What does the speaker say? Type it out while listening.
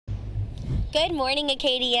Good morning,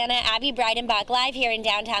 Acadiana. Abby Breidenbach, live here in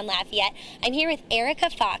downtown Lafayette. I'm here with Erica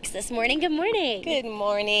Fox this morning. Good morning. Good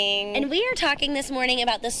morning. And we are talking this morning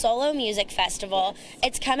about the Solo Music Festival.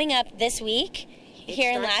 It's coming up this week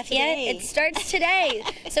here in Lafayette. Today. It starts today.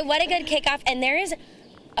 So what a good kickoff. And there is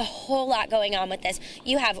a whole lot going on with this.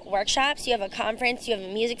 You have workshops, you have a conference, you have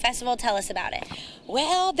a music festival. Tell us about it.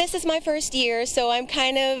 Well, this is my first year, so I'm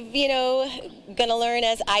kind of, going to learn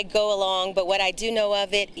as I go along. But what I do know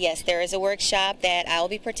of it, yes, there is a workshop that I'll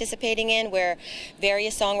be participating in where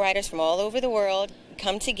various songwriters from all over the world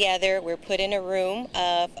come together. We're put in a room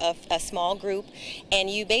of a small group, and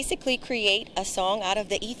you basically create a song out of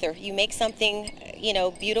the ether. You make something,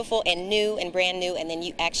 beautiful and new and brand new, and then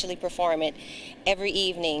you actually perform it every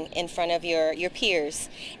evening in front of your peers.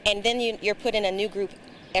 And then you're put in a new group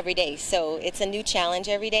every day, so it's a new challenge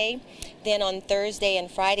every day. Then on Thursday and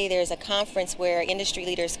Friday there's a conference where industry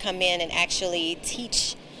leaders come in and actually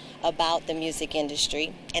teach about the music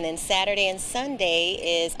industry. And then Saturday and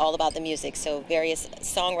Sunday is all about the music, so various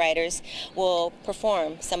songwriters will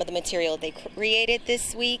perform some of the material they created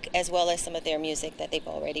this week as well as some of their music that they've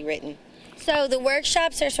already written. So the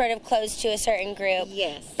workshops are sort of closed to a certain group.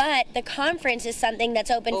 Yes. But the conference is something that's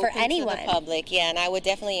open for anyone. To the public, yeah, and I would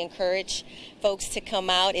definitely encourage folks to come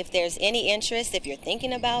out if there's any interest, if you're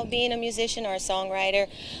thinking about being a musician or a songwriter,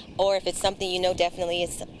 or if it's something definitely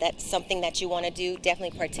that's something that you want to do,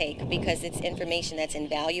 definitely partake, because it's information that's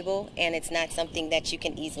invaluable and it's not something that you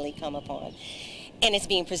can easily come upon. And it's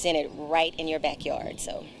being presented right in your backyard,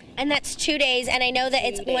 so. And that's 2 days, and I know that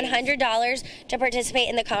it's $100 to participate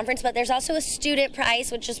in the conference, but there's also a student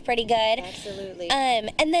price, which is pretty good. Absolutely.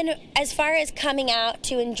 And then as far as coming out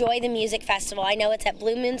to enjoy the music festival, I know it's at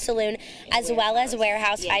Blue Moon Saloon as well as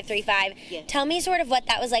Warehouse 535. Yes. Tell me sort of what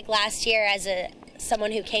that was like last year as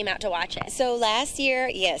someone who came out to watch it. So last year,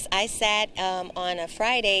 yes, I sat on a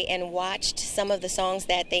Friday and watched some of the songs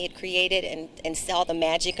that they had created and saw the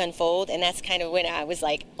magic unfold, and that's kind of when I was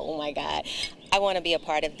like, oh my God, I want to be a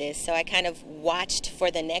part of this. So I kind of watched for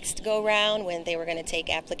the next go-round when they were going to take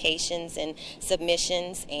applications and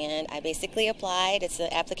submissions, and I basically applied. It's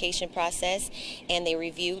an application process, and they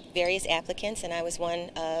reviewed various applicants, and I was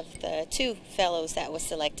one of the 2 fellows that was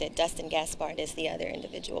selected. Dustin Gaspard is the other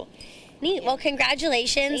individual. Neat. Well,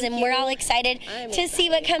 congratulations, Thank and you. we're all excited to see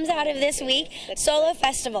what comes out of this week. Solo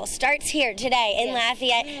Festival starts here today in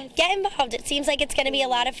Lafayette. Get involved. It seems like it's going to be a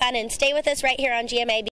lot of fun, and stay with us right here on GMA.